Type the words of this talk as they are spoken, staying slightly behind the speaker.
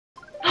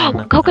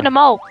Coconut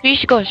Mall. We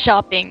should go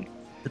shopping.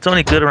 It's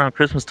only good around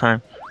Christmas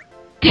time.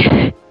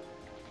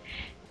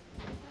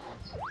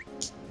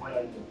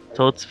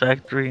 Toad's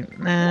Factory.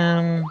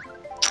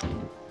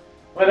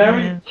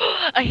 Whatever.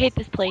 I hate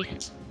this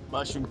place.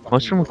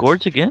 Mushroom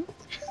Gorge again?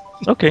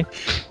 Okay.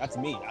 That's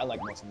me. I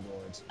like Mushroom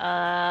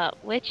Gorge.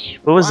 Which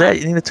What was one? that?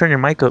 You need to turn your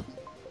mic up.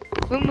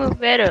 Moo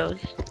Meadows.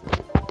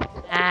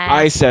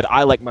 I said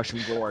I like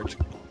Mushroom Gorge.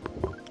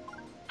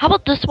 How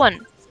about this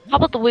one? How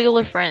about the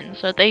Wiggler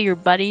friends? Are they your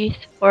buddies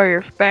or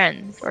your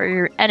friends or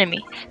your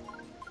enemies?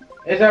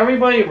 Is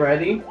everybody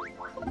ready?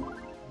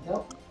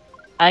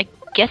 I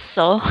guess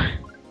so.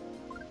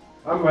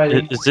 I'm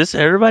ready. Is this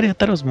everybody? I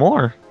thought it was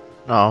more.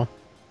 No.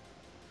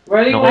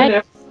 Ready No. when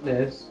everyone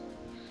is.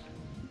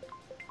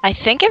 I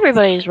think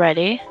everybody's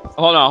ready.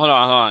 Hold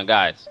on,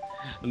 guys.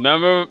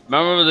 Remember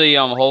the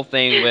whole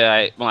thing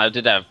where when I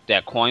did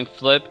that coin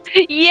flip?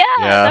 Yeah,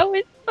 that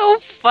was so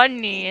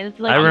funny. It's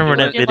like I remember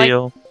that you're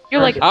video. Like,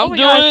 you're like, oh I'm my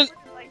doing gosh.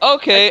 it.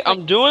 Okay,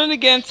 I'm doing it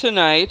again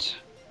tonight.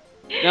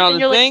 Now And the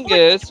you're like, thing oh my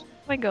is, gosh, oh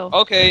my God.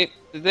 okay,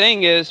 the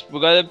thing is,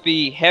 we're gonna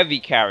be heavy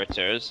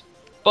characters,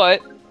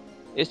 but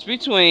it's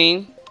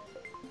between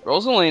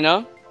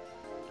Rosalina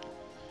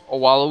or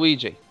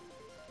Waluigi.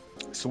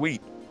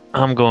 Sweet.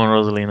 I'm going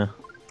Rosalina.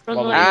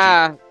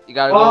 Rosalina. You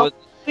gotta go with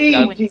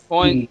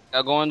Luigi.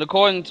 gotta go in the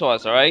coin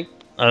toss, alright?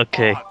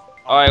 Okay.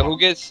 Alright, who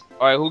gets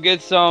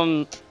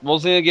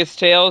Rosalina gets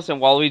tails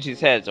and Waluigi's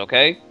heads,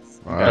 okay?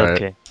 Alright.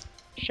 Okay.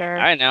 Sure.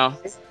 Alright now.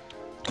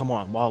 Come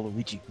on,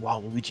 Waluigi,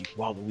 Waluigi,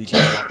 Waluigi,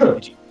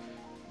 Waluigi.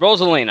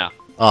 Rosalina.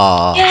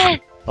 Aw. Yes!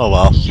 Oh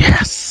well.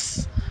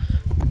 Yes.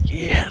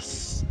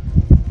 Yes.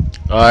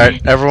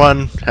 Alright,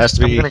 everyone has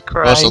to I'm be gonna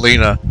cry.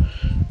 Rosalina.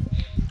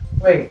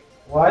 Wait,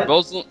 what?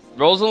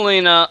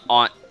 Rosalina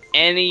on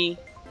any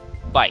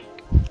bike.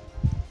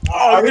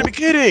 Oh, you're gonna be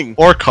kidding!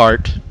 Or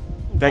Kart.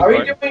 Thank Are we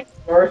you. doing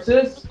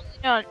versus?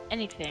 Not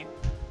anything.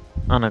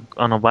 On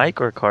a bike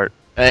or a cart?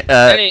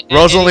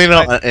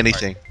 Rosalina any on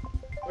anything.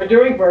 We're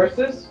doing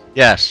versus?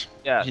 Yes.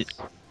 Yes.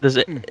 Does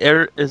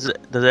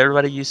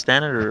everybody use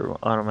standard or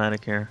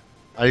automatic here?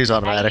 I use I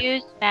automatic.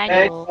 use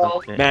manual.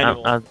 Okay.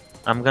 Manual.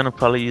 I'm gonna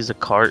probably use a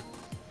cart.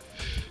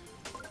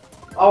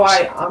 Oh,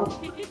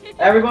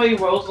 everybody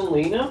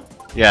Rosalina?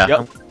 Yeah.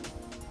 Yep.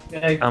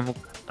 Okay. I'm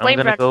Flame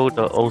gonna Red go with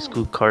the Bull. old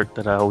school cart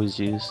that I always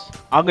use.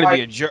 I'm gonna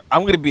be a jerk.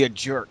 I'm gonna be a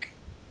jerk.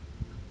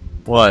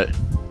 What?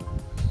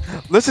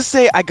 Let's just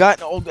say I got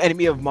an old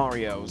enemy of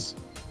Mario's,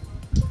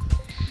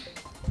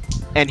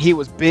 and he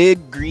was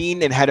big,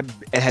 green, and had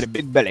a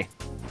big belly.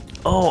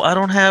 Oh, I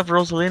don't have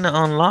Rosalina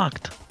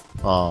unlocked.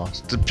 Oh,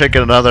 to pick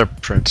another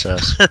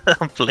princess.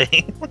 I'm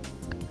playing.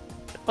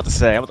 What to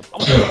say? I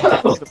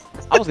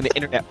was gonna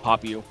internet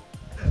pop you,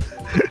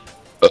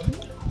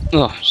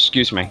 Oh,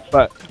 excuse me.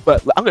 but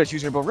I'm gonna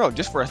choose Rainbow Road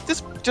just for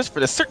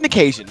the certain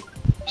occasion.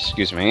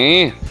 Excuse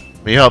me.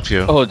 Let me help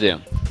you. Oh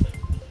damn.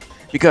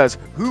 Because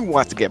who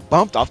wants to get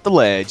bumped off the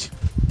ledge?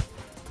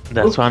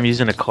 That's why I'm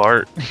using a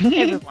cart.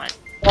 Everyone.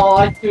 Well,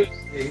 I choose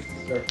the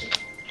surface.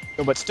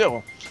 No, but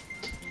still,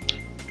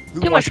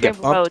 who Too wants much to get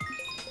Rainbow bumped? Road.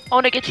 I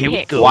wanna get Here you we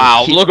hit. go.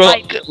 Wow, look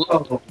Right. at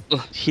Oh,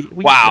 Here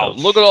we wow,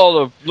 go. look at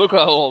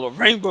all the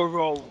Rainbow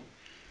Road.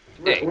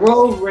 Hey.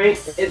 Road Rain.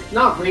 It's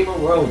not Rainbow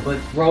Road, but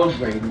it's Road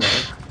Rainbow.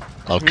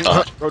 Oh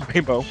god. Road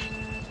Rainbow.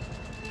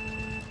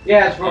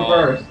 Yeah, it's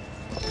reversed.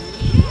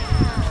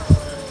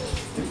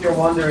 If you're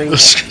wondering.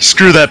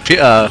 Screw that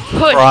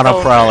piranha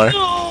over. prowler.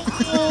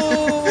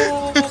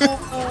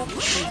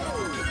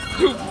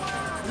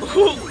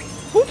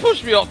 Who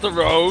pushed me off the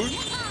road?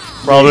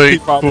 Probably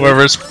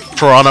whoever's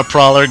piranha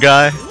prowler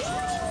guy.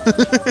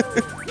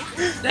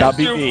 That'd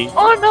be me.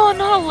 Oh no,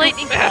 no,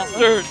 lightning ball.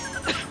 Bastard.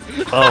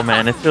 Oh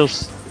man, it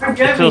feels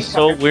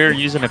so weird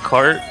using a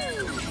cart.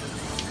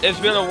 It's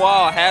been a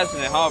while,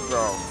 hasn't it, huh,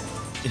 bro?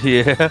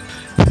 Yeah.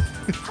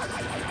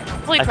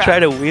 Holy I crap. try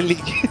to wheelie.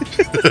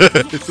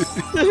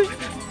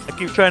 I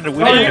keep trying to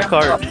wheelie the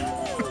cart.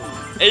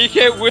 And you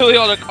can't wheelie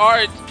on a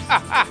cart.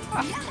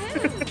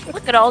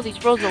 Look at all these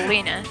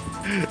Rosalina.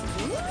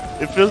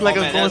 It feels like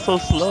Oh, I'm man, going so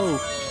slow.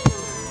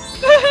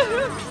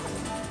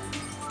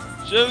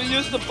 Should've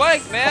used the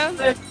bike, man.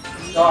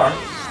 Star.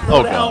 Oh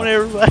Slow down, god.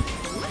 everybody.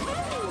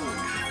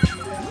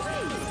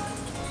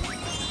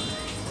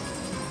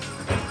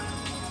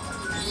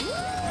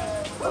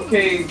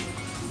 Okay,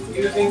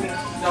 using the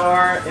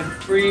star in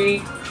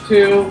 3,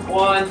 2,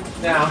 1,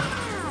 now.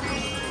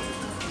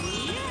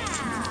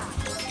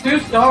 2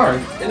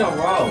 stars in a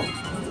row.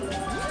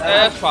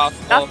 That's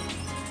possible.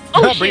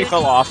 Oh Bree shit.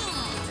 fell off.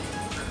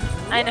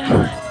 I know.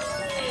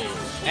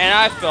 And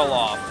I fell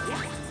off.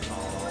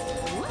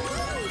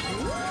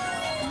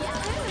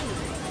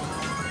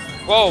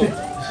 Whoa.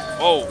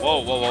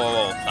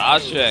 Whoa.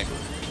 Stop check.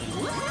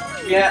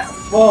 Yeah.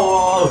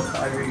 Whoa.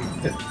 Sorry.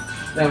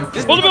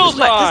 This Full is bill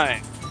my-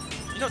 time.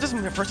 You know, this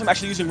is my first time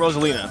actually using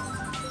Rosalina.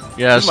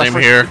 Yeah, This is my same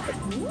first- here.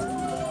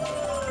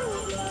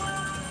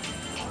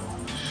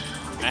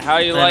 And how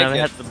you Man, like I it?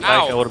 had the bike,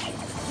 I Ow. would've-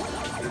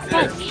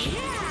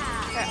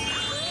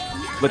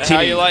 And how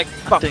you like?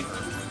 I think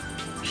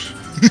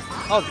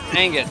Oh,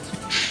 dang it.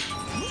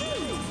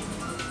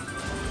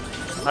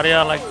 How do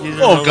y'all like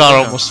using Oh god, I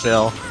Rosalina? almost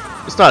fell.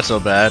 It's not so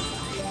bad.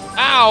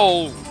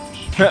 Ow!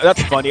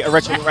 That's funny. A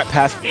retro right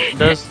past me.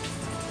 Does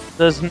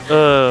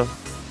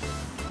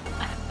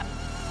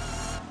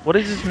what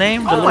is his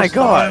name? Oh my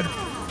god.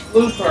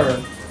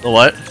 Looper. The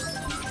what?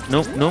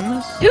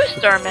 Numas?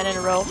 2-star men in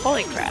a row.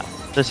 Holy crap.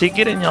 Does he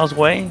get in y'all's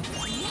way?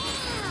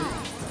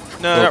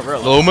 No, not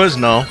really. Lomas?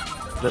 No.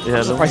 Yeah,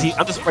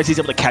 I'm just surprised he's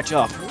able to catch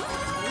up.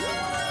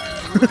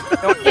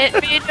 Don't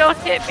hit me, don't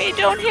hit me,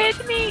 don't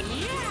hit me.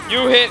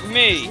 You hit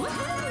me.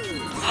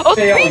 Oh,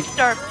 Fail.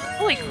 3-star.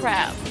 Holy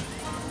crap.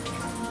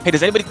 Hey,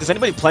 does anybody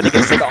plan to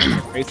get Sega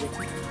All-Stars Racing?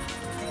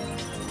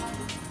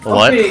 The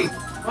what? Okay.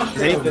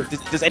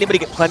 Does anybody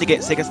plan to get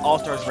Sega's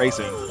All-Stars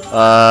Racing?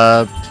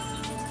 I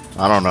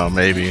don't know,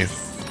 maybe.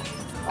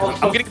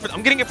 I'm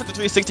getting it for the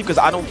 360 because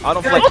I don't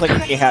feel like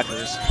playing any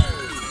hackers.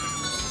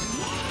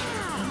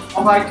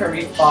 Oh, hi,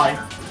 Kirby. Bye.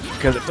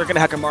 Because if they're gonna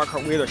hack a Mario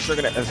Kart Wii, they're sure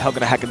as hell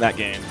gonna hack in that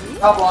game.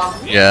 How long?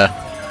 Yeah.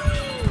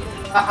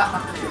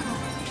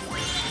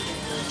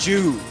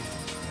 Jude.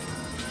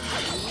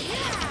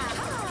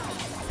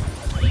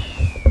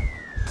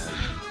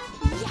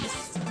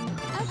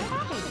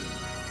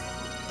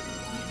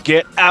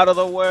 Get out of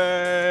the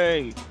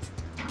way!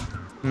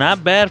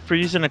 Not bad for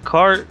using a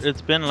cart.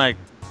 It's been like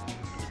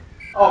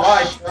Oh,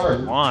 hi, a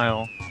sure.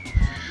 while.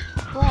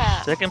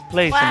 Crap. Second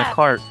place in Wow. a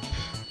cart.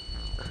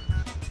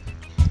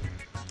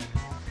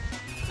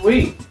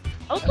 Sweet.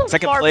 Also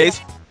Second far place.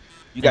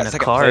 You In got a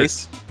second cart.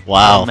 place.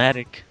 Wow.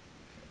 Automatic.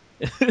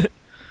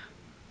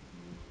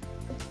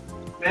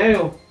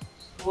 Manual.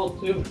 Cool,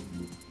 too.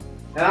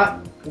 Yeah.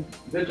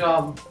 Good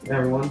job,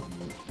 everyone.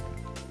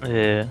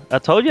 Yeah. I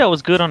told you I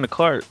was good on the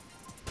cart.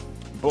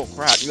 Oh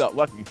crap! You got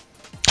lucky.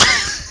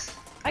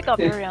 I got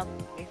very on.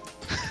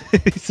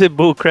 He said,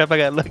 bull crap, I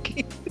got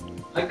lucky.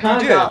 I kind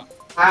of did. got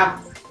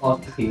half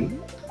lucky.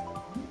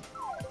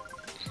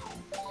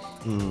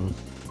 Hmm.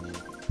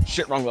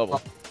 Shit, wrong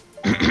level.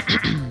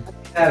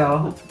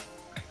 Hello.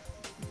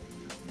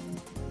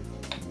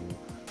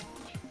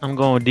 I'm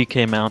going with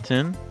DK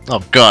Mountain. Oh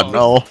god,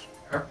 no.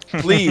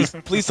 Please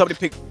somebody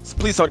pick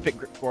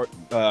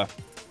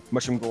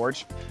Mushroom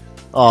Gorge.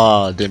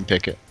 Oh, didn't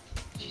pick it.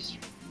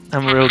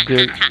 I'm real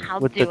good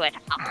I'll with do the it.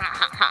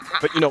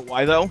 But you know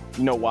why though?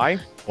 You know why?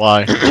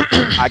 Why?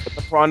 I got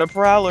the Piranha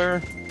Prowler.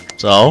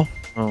 So?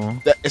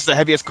 Oh. It's the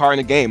heaviest car in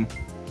the game.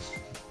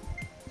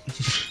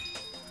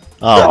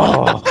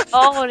 Oh.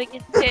 Oh, to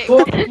get picked.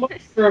 Cool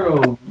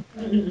mushroom.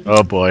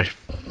 Oh boy.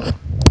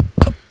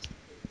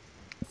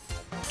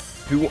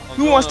 Who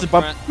going wants to up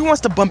bump? front. Who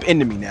wants to bump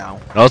into me now?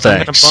 No I'm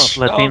gonna thanks.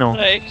 bump Latino. No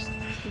thanks.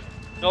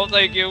 No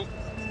thank you.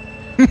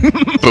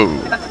 Boo.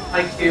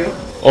 Thank you.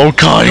 Oh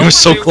god, he was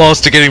so close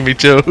to getting me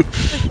too.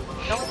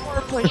 No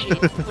more pushy.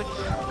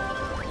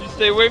 You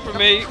stay away from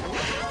me.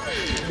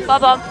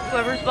 Bob,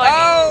 whoever's bugging.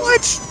 Oh!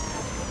 What?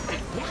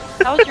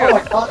 How was Oh, I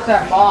your... got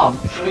that bomb.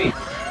 Sweet.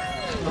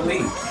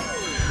 Sweet.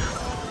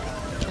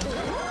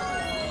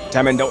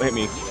 Damn it! Don't hit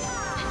me.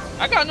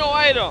 I got no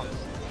items.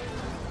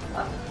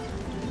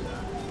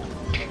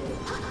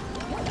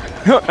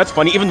 That's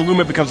funny. Even the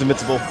Luma becomes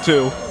invincible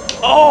too.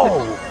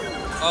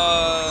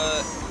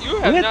 You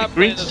have had not the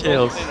green played this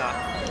shells.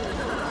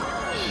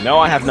 Rosalina. No,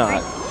 I have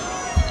not.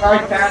 Sorry,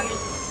 Pat.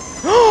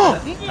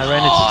 I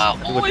ran Oh,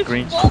 into with always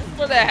green. fall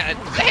for that.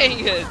 Dang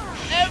it!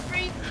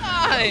 Every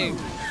time.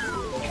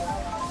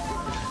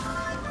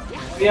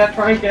 Yeah,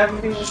 try and get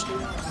me.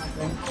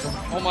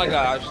 Oh my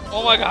gosh.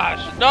 Oh my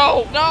gosh.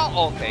 No,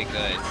 no. Okay,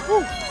 good.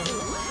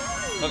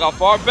 Look how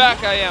far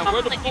back I am.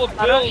 Where the full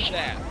bills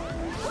at?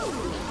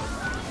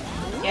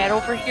 Get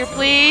over here,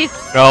 please.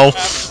 No.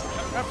 That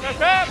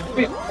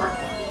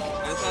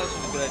sounds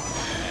good.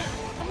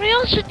 Somebody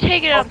else should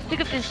take it. I'm sick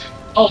of this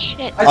Oh,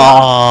 shit. I got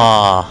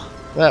Ah.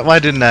 Why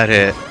didn't that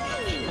hit?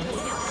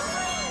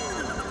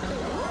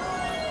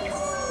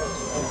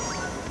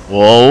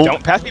 Whoa.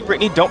 Don't pass me,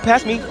 Brittany. Don't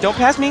pass me. Don't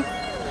pass me.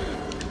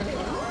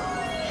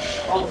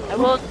 I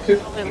will do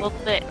a little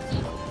bit.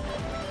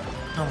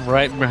 I'm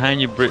right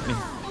behind you, Brittany.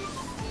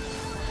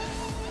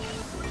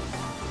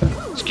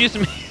 Excuse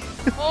me.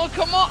 Oh,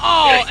 come on.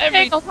 Oh,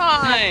 every Take a-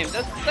 time.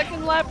 That's the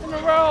second lap in a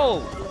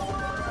row.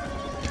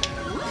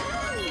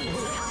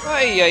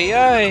 Ay, ay,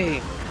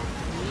 ay.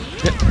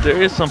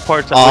 There is some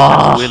parts I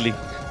Ah. wish I Willy.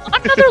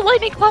 Another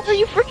lightning clap? Are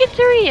you freaking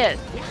serious?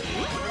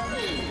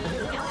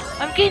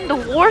 I'm getting the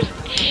worst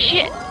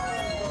shit.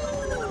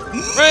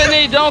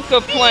 Brittany, don't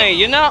complain.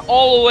 You're not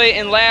all the way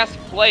in last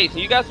place.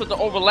 You guys have to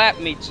overlap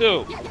me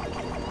too.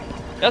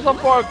 That's a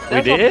far.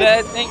 That's a did?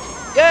 bad thing.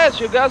 Yes,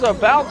 you guys are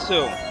about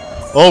to.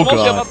 Oh Most of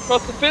them god.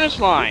 across the finish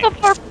line. How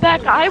far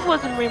back I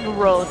was in Rainbow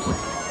Road.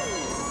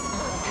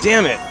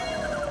 Damn it.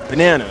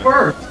 Banana.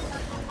 first.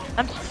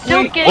 I'm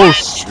still Wait. getting. Oh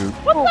shoot.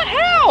 What the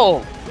hell?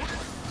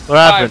 What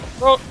happened?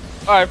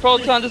 Alright,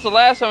 Proton, this is the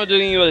last time I'm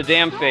doing you a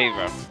damn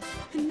favor.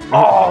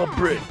 Oh,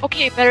 Brit.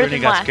 Okay, better Brittany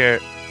than got last.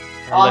 scared.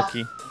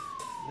 Awesome.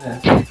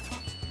 Lucky. Yeah.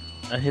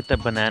 I hit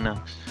that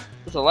banana.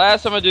 This is the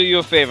last time I do you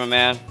a favor,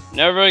 man.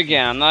 Never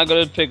again. I'm not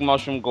gonna pick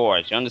Mushroom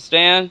Gorge. You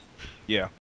understand? Yeah.